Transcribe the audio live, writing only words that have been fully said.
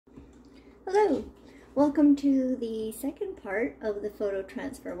Hello! Welcome to the second part of the photo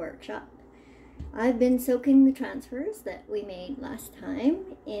transfer workshop. I've been soaking the transfers that we made last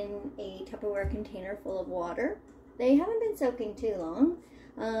time in a Tupperware container full of water. They haven't been soaking too long,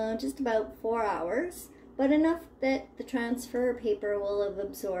 just about 4 hours, but enough that the transfer paper will have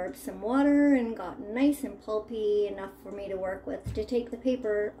absorbed some water and gotten nice and pulpy enough for me to work with to take the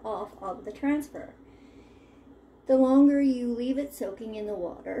paper off of the transfer. The longer you leave it soaking in the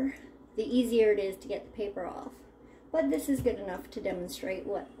water, the easier it is to get the paper off. But this is good enough to demonstrate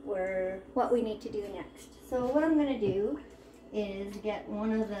what we need to do next. So what I'm going to do is get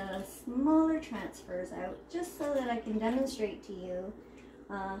one of the smaller transfers out just so that I can demonstrate to you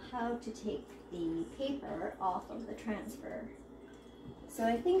how to take the paper off of the transfer. So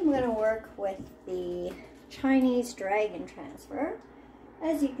I think I'm going to work with the Chinese dragon transfer.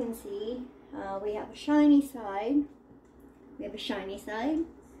 As you can see, we have a shiny side,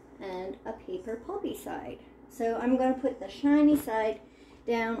 and a paper pulpy side. So I'm going to put the shiny side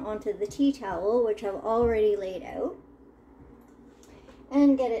down onto the tea towel, which I've already laid out,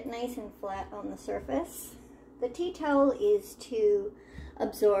 and get it nice and flat on the surface. The tea towel is to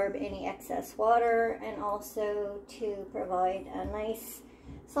absorb any excess water and also to provide a nice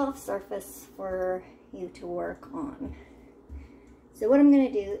soft surface for you to work on. So what I'm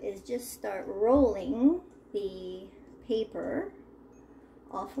going to do is just start rolling the paper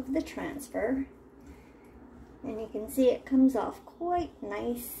off of the transfer, and you can see it comes off quite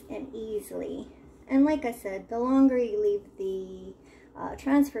nice and easily. And like I said, the longer you leave the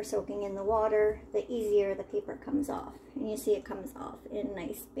transfer soaking in the water, the easier the paper comes off. And you see it comes off in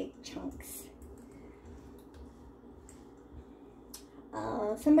nice big chunks.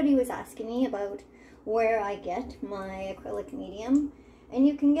 Somebody was asking me about where I get my acrylic medium, and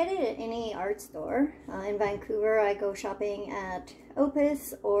you can get it at any art store. In Vancouver, I go shopping at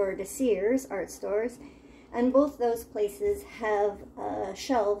Opus or Desir's art stores, and both those places have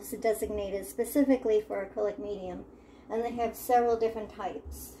shelves designated specifically for acrylic medium, and they have several different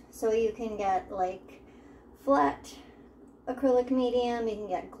types. So you can get like flat acrylic medium, you can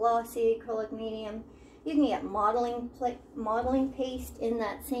get glossy acrylic medium, you can get modeling paste in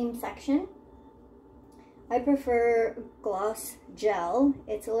that same section. I prefer gloss gel.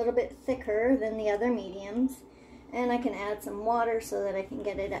 It's a little bit thicker than the other mediums, and I can add some water so that I can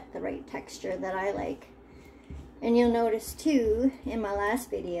get it at the right texture that I like. And you'll notice too in my last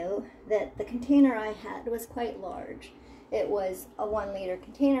video that the container I had was quite large. It was a 1 liter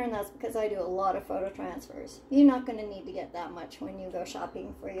container, and that's because I do a lot of photo transfers. You're not going to need to get that much when you go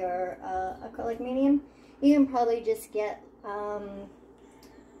shopping for your acrylic medium. You can probably just get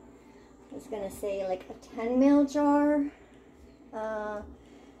I was going to say like a 10 ml jar,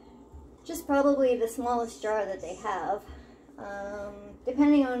 just probably the smallest jar that they have,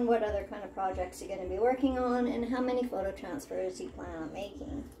 depending on what other kind of projects you're going to be working on and how many photo transfers you plan on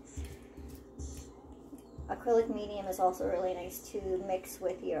making. Acrylic medium is also really nice to mix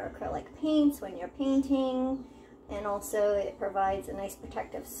with your acrylic paints when you're painting, and also it provides a nice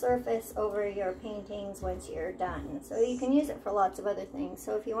protective surface over your paintings once you're done. So you can use it for lots of other things.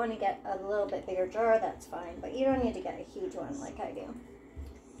 So if you want to get a little bit bigger jar, that's fine, but you don't need to get a huge one like I do.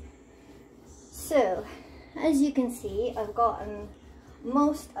 So as you can see, I've gotten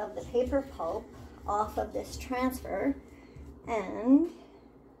most of the paper pulp off of this transfer, and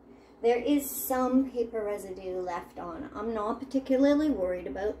there is some paper residue left on. I'm not particularly worried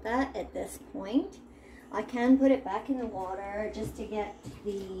about that at this point. I can put it back in the water just to get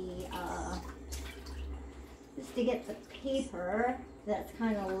the paper that's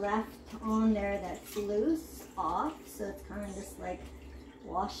kind of left on there that's loose off. So it's kind of just like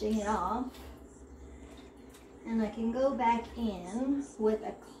washing it off. And I can go back in with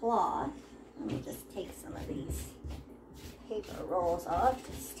a cloth. Let me just take some of these paper rolls off,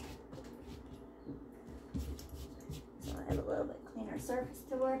 just so I have a little bit cleaner surface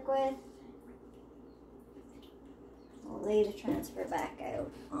to work with. I'll lay the transfer back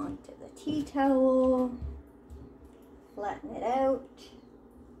out onto the tea towel, flatten it out,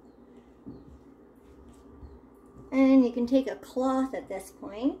 and you can take a cloth at this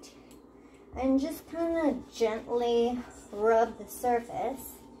point and just kind of gently rub the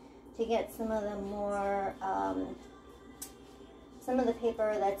surface to get some of the more, some of the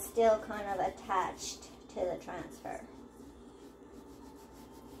paper that's still kind of attached to the transfer.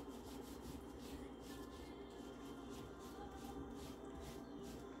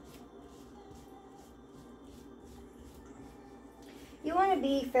 You want to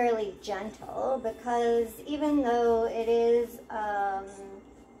be fairly gentle, because even though it is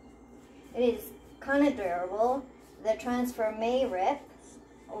kind of durable, the transfer may rip,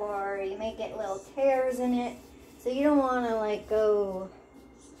 or you may little tears in it. So you don't want to like go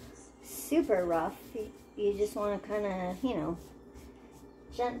super rough. You just want to kind of, you know,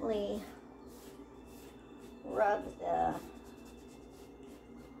 gently rub the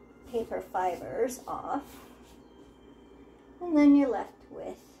paper fibers off. And then you're left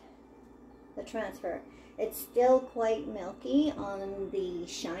with the transfer. It's still quite milky on the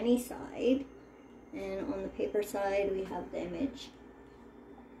shiny side, and on the paper side we have the image.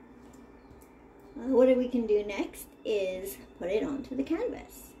 What we can do next is put it onto the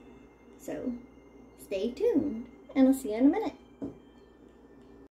canvas. So stay tuned, and I'll see you in a minute.